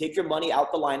 and take your money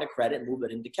out the line of credit and move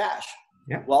it into cash.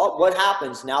 Yeah. Well, what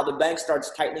happens? Now the bank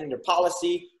starts tightening their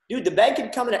policy. Dude, the bank can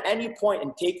come in at any point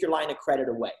and take your line of credit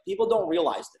away. People don't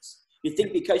realize this. You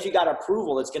think because you got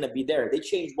approval, it's going to be there. They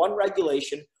change one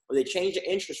regulation or they change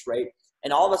the interest rate,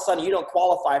 and all of a sudden you don't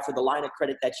qualify for the line of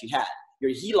credit that you had. Your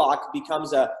HELOC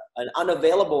becomes an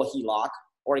unavailable HELOC,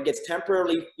 or it gets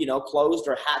temporarily, you know, closed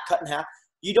or cut in half.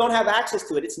 You don't have access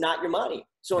to it. It's not your money.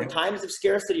 So in times of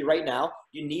scarcity right now,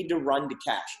 you need to run to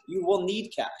cash. You will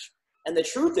need cash. And the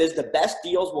truth is the best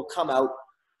deals will come out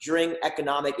during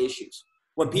economic issues.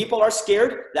 When people are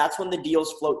scared, that's when the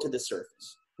deals float to the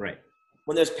surface. Right.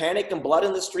 When there's panic and blood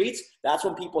in the streets, that's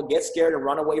when people get scared and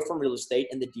run away from real estate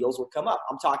and the deals will come up.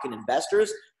 I'm talking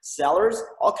investors, sellers,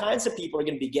 all kinds of people are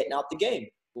going to be getting out the game.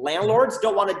 Landlords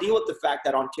don't want to deal with the fact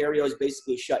that Ontario is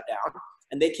basically shut down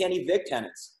and they can't evict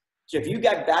tenants. So if you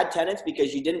got bad tenants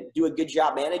because you didn't do a good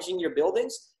job managing your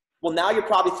buildings, well, now you're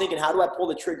probably thinking, how do I pull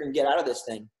the trigger and get out of this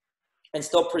thing and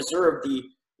still preserve the,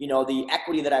 you know, the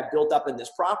equity that I've built up in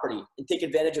this property and take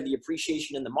advantage of the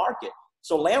appreciation in the market?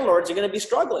 So landlords are going to be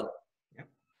struggling. Yep.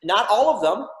 Not all of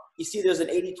them. You see, there's an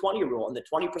 80-20 rule, and the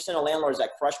 20% of landlords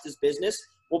that crush this business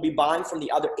will be buying from the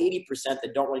other 80%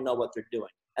 that don't really know what they're doing.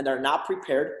 And they're not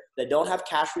prepared. They don't have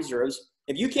cash reserves.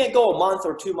 If you can't go a month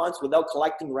or 2 months without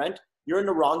collecting rent, you're in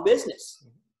the wrong business.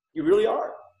 You really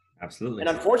are. Absolutely. And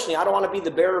unfortunately, I don't want to be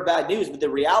the bearer of bad news, but the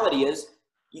reality is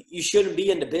you shouldn't be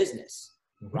in the business,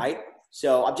 right?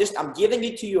 So I'm giving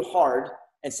it to you hard,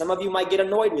 and some of you might get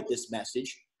annoyed with this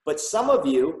message, but some of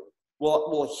you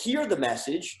will hear the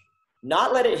message,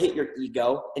 not let it hit your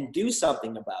ego, and do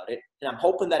something about it. And I'm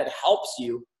hoping that it helps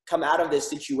you come out of this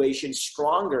situation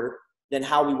stronger than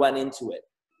how we went into it.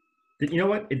 You know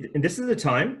what? And this is the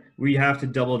time where you have to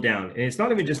double down. And it's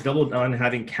not even just double down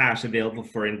having cash available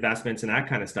for investments and that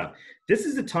kind of stuff. This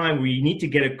is the time where you need to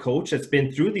get a coach that's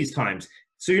been through these times.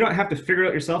 So you don't have to figure it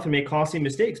out yourself and make costly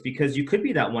mistakes, because you could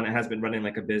be that one that has been running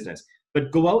like a business.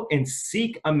 But go out and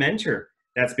seek a mentor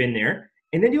that's been there,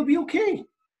 and then you'll be okay.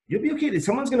 You'll be okay.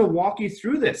 Someone's going to walk you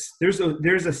through this. There's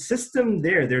a system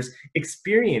there. There's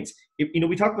experience.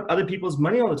 We talk about other people's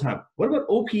money all the time. What about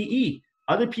OPE?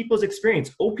 Other people's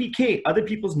experience. OPK, other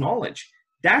people's knowledge.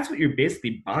 That's what you're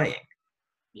basically buying.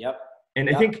 Yep. And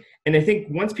I think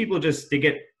once people they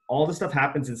get all the stuff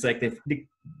happens, it's like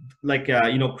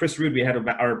Chris Rude, we had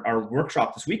our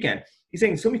workshop this weekend. He's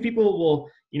saying so many people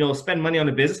will spend money on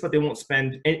a business, but they won't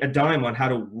spend a dime on how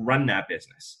to run that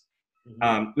business,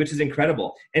 which is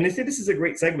incredible. And I think this is a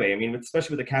great segue. I mean,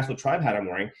 especially with the Cash Flow Tribe hat I'm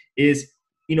wearing, is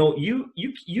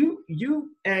you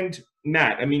and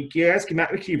Matt. I mean, you guys, Matt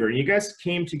McKeever, and you guys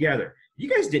came together. You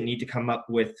guys didn't need to come up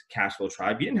with Cash Flow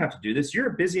Tribe. You didn't have to do this. You're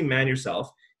a busy man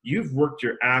yourself. You've worked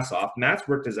your ass off. Matt's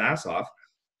worked his ass off.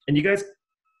 And you guys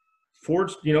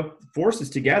forged, forces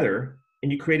together,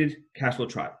 and you created Cash Flow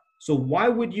Tribe. So why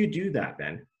would you do that,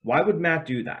 Ben? Why would Matt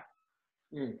do that?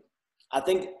 I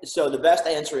think so. The best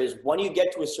answer is when you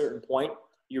get to a certain point,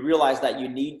 you realize that you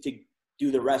need to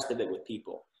do the rest of it with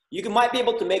people. You might be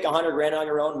able to make 100 grand on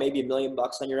your own, maybe $1 million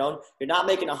on your own. You're not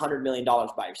making $100 million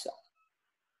by yourself.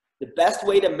 The best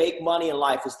way to make money in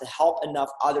life is to help enough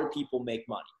other people make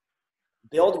money.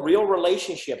 Build real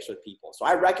relationships with people. So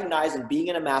I recognize in being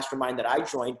in a mastermind that I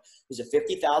joined, was a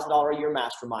 $50,000 a year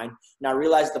mastermind, and I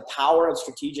realized the power of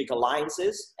strategic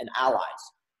alliances and allies.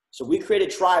 So we created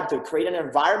a tribe to create an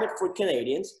environment for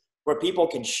Canadians where people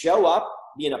can show up,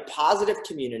 be in a positive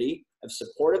community of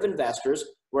supportive investors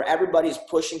where everybody's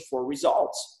pushing for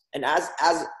results. And as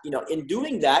you know, in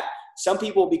doing that, some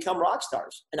people become rock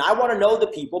stars. And I want to know the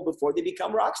people before they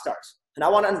become rock stars. And I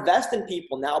want to invest in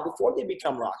people now before they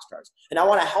become rock stars. And I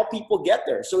want to help people get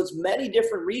there. So it's many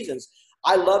different reasons.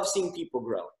 I love seeing people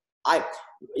grow.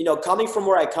 Coming from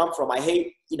where I come from, I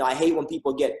hate when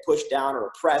people get pushed down or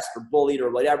oppressed or bullied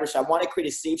or whatever. So I want to create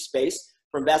a safe space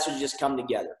for investors to just come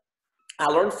together. I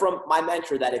learned from my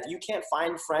mentor that if you can't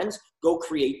find friends, go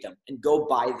create them and go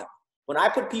buy them. When I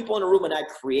put people in a room and I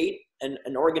create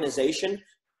an organization,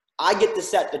 I get to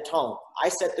set the tone. I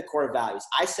set the core values.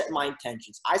 I set my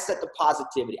intentions. I set the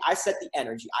positivity. I set the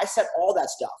energy. I set all that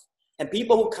stuff. And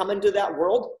people who come into that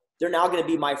world, they're now going to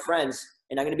be my friends,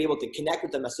 and I'm going to be able to connect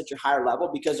with them at such a higher level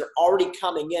because they're already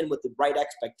coming in with the right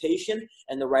expectation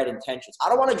and the right intentions. I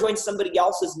don't want to join somebody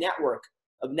else's network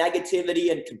of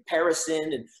negativity and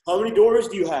comparison and how many doors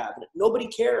do you have? Nobody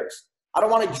cares. I don't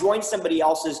want to join somebody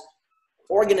else's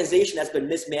organization that's been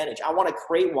mismanaged. I want to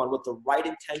create one with the right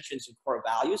intentions and core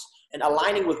values, and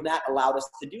aligning with that allowed us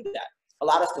to do that.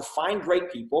 Allowed us to find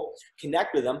great people,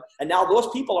 connect with them, and now those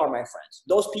people are my friends.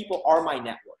 Those people are my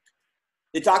network.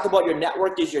 They talk about your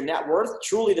network is your net worth.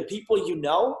 Truly, the people you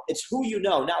know, it's who you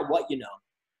know, not what you know.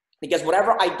 Because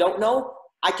whatever I don't know,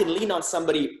 I can lean on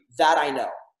somebody that I know.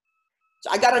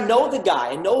 So I got to know the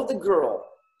guy and know the girl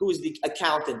who is the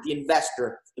accountant, the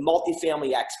investor, the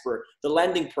multifamily expert, the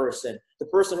lending person, the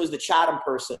person who's the Chatham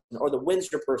person or the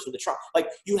Windsor person, the Trump. Like,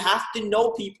 you have to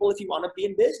know people if you want to be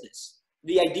in business.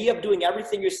 The idea of doing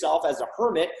everything yourself as a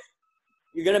hermit,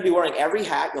 you're going to be wearing every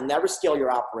hat. You'll never scale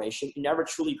your operation. You never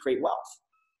truly create wealth.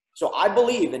 So I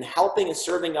believe in helping and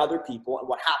serving other people. And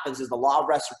what happens is the law of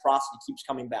reciprocity keeps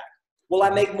coming back. Will I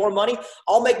make more money?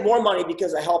 I'll make more money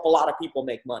because I help a lot of people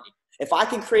make money. If I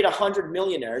can create 100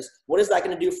 millionaires, what is that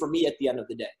going to do for me at the end of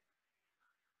the day?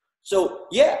 So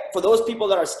yeah, for those people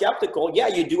that are skeptical, yeah,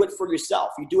 you do it for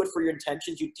yourself. You do it for your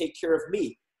intentions. You take care of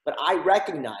me. But I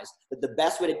recognize that the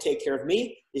best way to take care of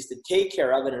me is to take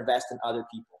care of and invest in other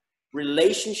people.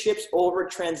 Relationships over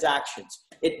transactions.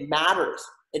 It matters.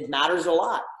 It matters a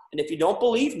lot. And if you don't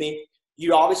believe me,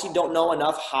 you obviously don't know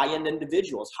enough high-end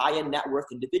individuals, high-end net worth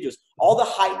individuals. All the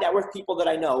high net worth people that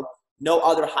I know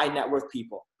other high net worth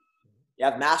people. You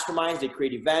have masterminds, they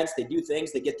create events, they do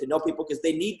things, they get to know people because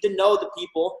they need to know the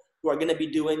people who are going to be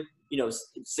doing,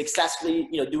 successfully,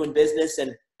 doing business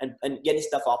and getting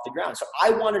stuff off the ground. So I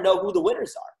want to know who the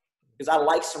winners are because I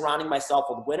like surrounding myself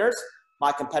with winners.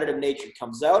 My competitive nature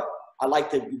comes out. I like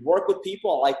to work with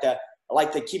people. I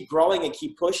like to keep growing and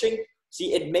keep pushing.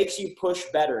 See, it makes you push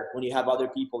better when you have other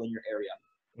people in your area.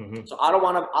 Mm-hmm. So I don't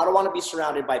want to be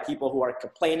surrounded by people who are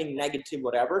complaining, negative,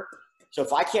 whatever. So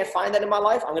if I can't find that in my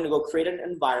life, I'm going to go create an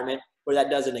environment where that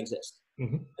doesn't exist.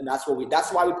 Mm-hmm. And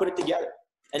that's why we put it together.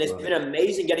 And it's been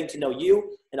amazing getting to know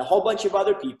you and a whole bunch of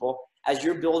other people as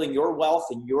you're building your wealth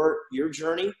and your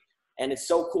journey. And it's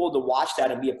so cool to watch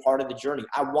that and be a part of the journey.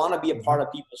 I want to be a part of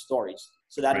people's stories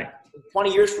so that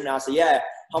 20 years from now, I say, yeah,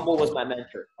 Humble was my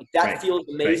mentor. Like that feels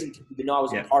amazing to know I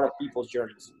was a part of people's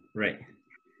journeys. Right.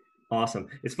 Awesome.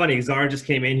 It's funny. Zara just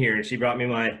came in here and she brought me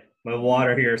my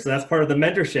water here. So that's part of the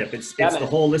mentorship. It's the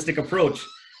holistic approach,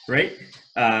 right?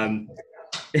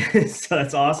 So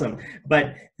that's awesome.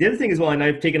 But the other thing as well, and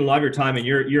I've taken a lot of your time and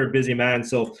you're a busy man.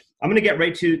 So I'm going to get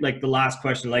right to like the last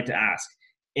question I'd like to ask.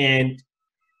 And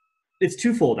it's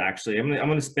twofold actually. I'm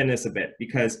going to spin this a bit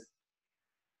because,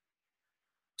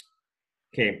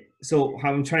 okay, so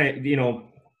I'm trying to,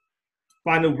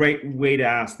 find the right way to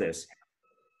ask this.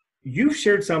 You've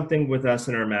shared something with us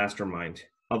in our mastermind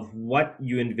of what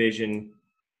you envision,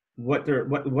 what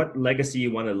legacy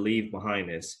you want to leave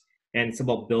behind is, and it's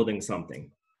about building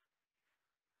something.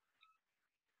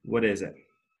 What is it?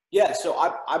 Yeah, so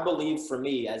I believe for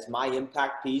me as my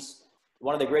impact piece,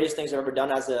 one of the greatest things I've ever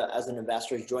done as an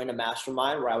investor is join a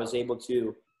mastermind where I was able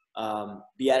to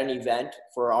be at an event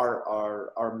for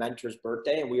our mentor's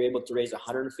birthday, and we were able to raise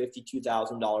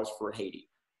 $152,000 for Haiti.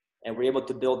 And we're able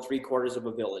to build 3/4 of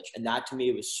a village. And that to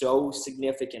me was so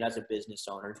significant as a business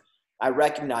owner. I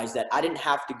recognized that I didn't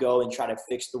have to go and try to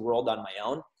fix the world on my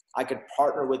own. I could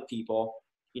partner with people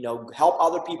help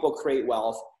other people create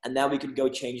wealth, and then we could go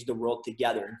change the world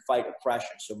together and fight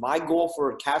oppression. So my goal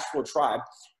for Cash Flow Tribe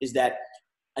is that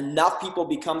enough people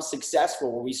become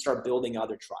successful when we start building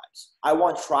other tribes. I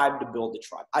want tribe to build the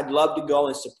tribe. I'd love to go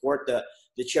and support the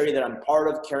charity that I'm part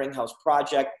of, Caring House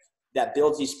Project, that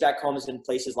builds these spec homes in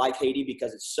places like Haiti,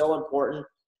 because it's so important.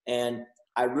 And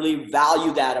I really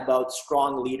value that about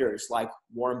strong leaders like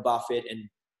Warren Buffett and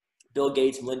Bill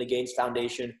Gates and Linda Gates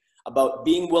Foundation, about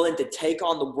being willing to take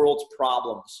on the world's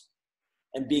problems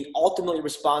and being ultimately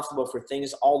responsible for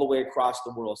things all the way across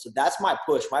the world. So that's my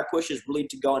push. My push is really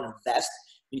to go and invest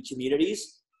in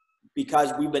communities,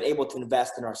 because we've been able to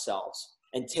invest in ourselves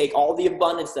and take all the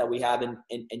abundance that we have and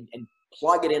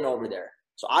plug it in over there.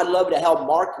 So I'd love to help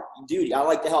Mark. Dude, I'd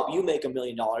like to help you make $1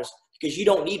 million, because you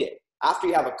don't need it. After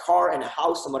you have a car and a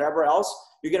house and whatever else,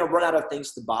 you're going to run out of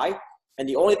things to buy. And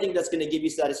the only thing that's going to give you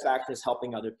satisfaction is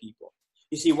helping other people.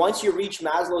 You see, once you reach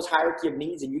Maslow's hierarchy of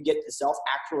needs and you get to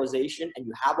self-actualization and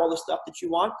you have all the stuff that you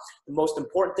want, the most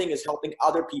important thing is helping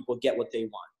other people get what they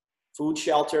want. Food,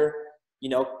 shelter,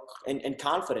 and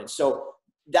confidence. So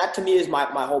that to me is my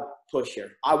whole push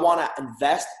here. I want to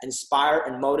invest, inspire,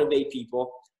 and motivate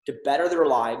people to better their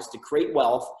lives, to create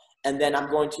wealth. And then I'm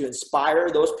going to inspire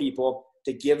those people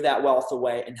to give that wealth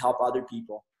away and help other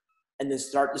people, and then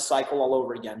start the cycle all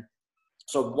over again.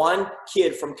 So one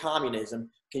kid from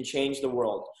communism can change the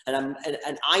world. And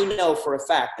I know for a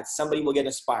fact that somebody will get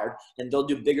inspired and they'll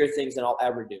do bigger things than I'll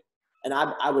ever do. And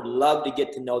I would love to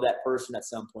get to know that person at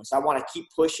some point. So I want to keep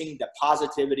pushing the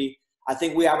positivity. I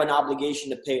think we have an obligation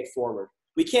to pay it forward.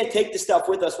 We can't take this stuff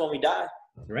with us when we die.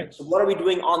 Right. So what are we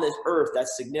doing on this earth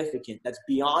that's significant, that's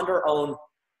beyond our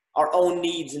own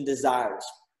needs and desires?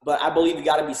 But I believe you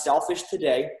got to be selfish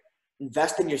today,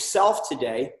 invest in yourself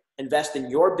today, invest in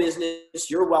your business,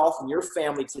 your wealth, and your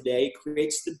family today,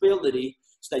 create stability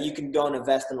so that you can go and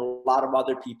invest in a lot of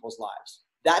other people's lives.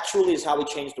 That truly is how we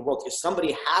change the world, because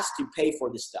somebody has to pay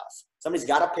for this stuff. Somebody's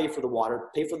got to pay for the water,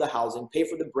 pay for the housing, pay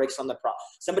for the bricks on the property.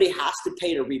 Somebody has to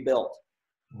pay to rebuild.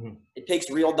 Mm-hmm. It takes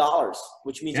real dollars,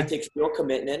 which means it takes real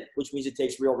commitment, which means it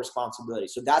takes real responsibility.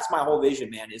 So that's my whole vision,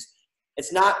 man, is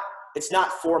it's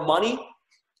not for money.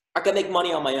 I can make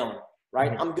money on my own,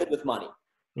 right? Mm-hmm. I'm good with money.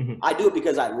 Mm-hmm. I do it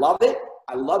because I love it.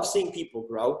 I love seeing people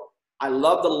grow. I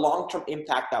love the long-term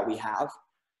impact that we have.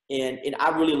 And I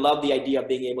really love the idea of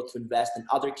being able to invest in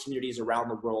other communities around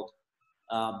the world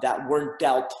that weren't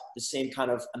dealt the same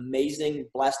kind of amazing,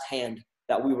 blessed hand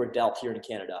that we were dealt here in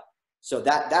Canada. So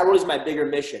that really is my bigger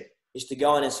mission, is to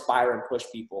go and inspire and push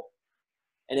people.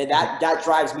 And that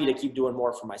drives me to keep doing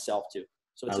more for myself too.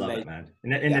 So it's amazing. It, man.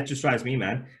 And that just drives me,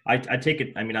 man. I take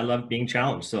it. I mean, I love being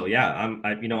challenged. So yeah, I'm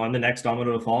the next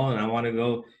domino to fall, and I want to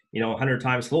go, 100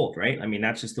 times fold, right? I mean,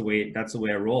 that's the way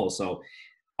I roll. So,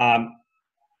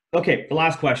 okay. The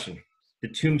last question, the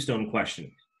tombstone question.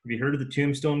 Have you heard of the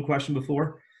tombstone question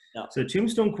before? No. So the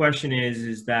tombstone question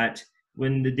is that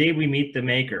when the day we meet the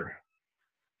maker,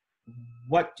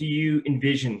 what do you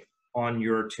envision on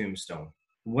your tombstone?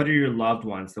 What are your loved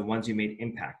ones, the ones you made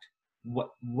impact?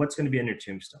 What's going to be on your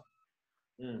tombstone?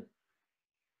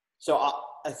 So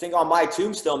I think on my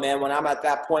tombstone, man, when I'm at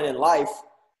that point in life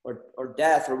or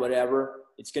death or whatever,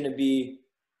 it's going to be,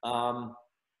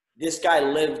 this guy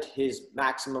lived his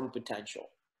maximum potential,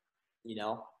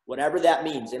 whatever that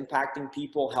means, impacting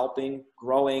people, helping,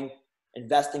 growing,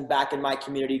 investing back in my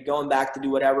community, going back to do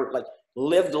whatever, like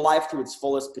lived life to its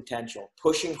fullest potential,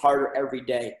 pushing harder every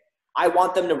day. I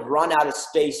want them to run out of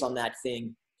space on that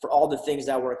thing for all the things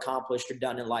that were accomplished or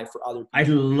done in life for other people. I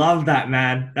love that,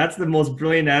 man. That's the most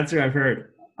brilliant answer I've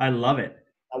heard. I love it.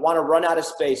 I want to run out of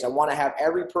space. I want to have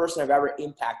every person I've ever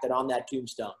impacted on that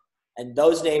tombstone. And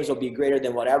those names will be greater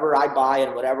than whatever I buy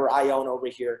and whatever I own over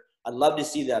here. I'd love to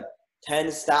see the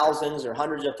tens, thousands, or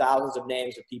hundreds of thousands of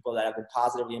names of people that have been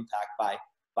positively impacted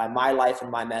by my life and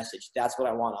my message. That's what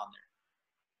I want on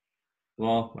there.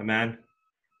 Well, my man,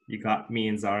 you got me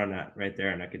and Zara on that right there.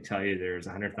 And I could tell you there's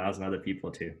 100,000 other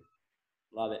people too.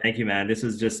 Love it. Thank you, man. This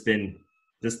has just been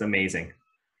amazing.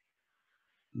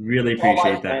 Really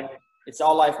appreciate that. Man. It's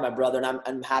all life, my brother. And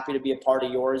I'm happy to be a part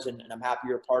of yours, and I'm happy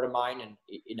you're a part of mine. And,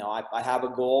 I have a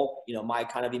goal, my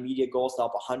kind of immediate goal is to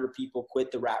help 100 people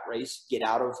quit the rat race, get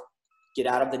out of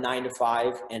the 9 to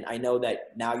 5. And I know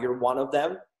that now you're one of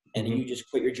them, and you just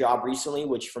quit your job recently,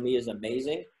 which for me is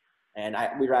amazing. And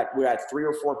we're at 3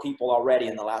 or 4 people already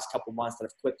in the last couple of months that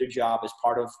have quit their job as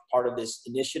part of this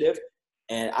initiative.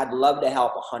 And I'd love to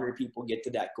help 100 people get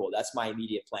to that goal. That's my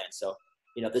immediate plan. So,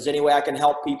 if there's any way I can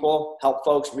help people, help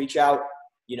folks, reach out.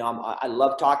 I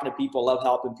love talking to people, love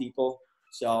helping people.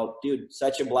 So, dude,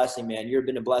 such a blessing, man. You've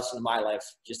been a blessing in my life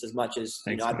just as much as,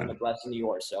 Thanks, I've man. been a blessing to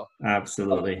yours. So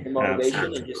Absolutely. the motivation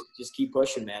Absolutely. and just keep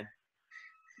pushing, man.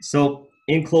 So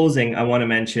in closing, I want to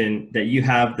mention that you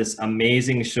have this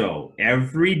amazing show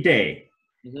every day,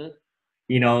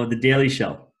 the Daily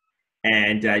Show,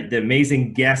 and the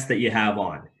amazing guests that you have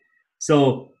on.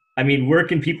 So, I mean, where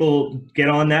can people get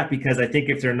on that? Because I think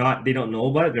if they don't know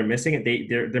about it, they're missing it.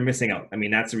 They're missing out. I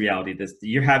mean, that's the reality.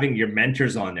 You're having your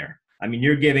mentors on there. I mean,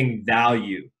 you're giving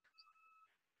value.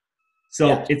 So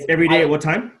Yeah. it's every day at what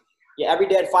time? Yeah, every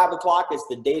day at 5 o'clock. It's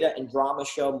the Data and Drama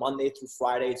Show, Monday through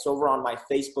Friday. It's over on my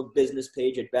Facebook business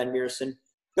page at Ben Muresan.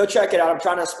 Go check it out. I'm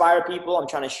trying to inspire people. I'm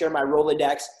trying to share my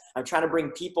Rolodex. I'm trying to bring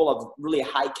people of really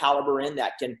high caliber in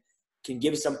that can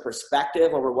give some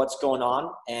perspective over what's going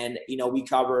on. And, we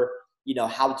cover,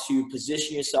 how to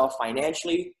position yourself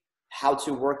financially, how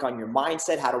to work on your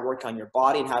mindset, how to work on your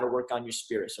body, and how to work on your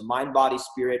spirit. So mind, body,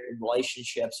 spirit, and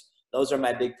relationships. Those are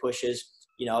my big pushes.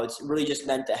 It's really just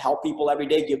meant to help people every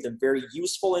day, give them very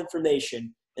useful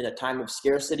information in a time of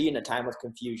scarcity and a time of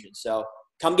confusion. So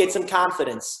come get some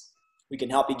confidence. We can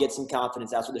help you get some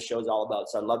confidence. That's what the show is all about.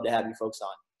 So I'd love to have you folks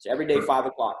on. So every day, 5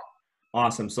 o'clock.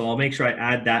 Awesome. So I'll make sure I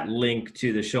add that link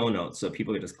to the show notes so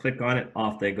people can just click on it,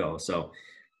 off they go. So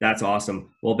that's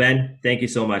awesome. Well, Ben, thank you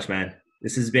so much, man.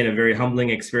 This has been a very humbling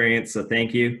experience. So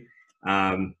thank you.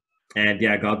 And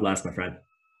yeah, God bless, my friend.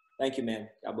 Thank you, man.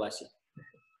 God bless you.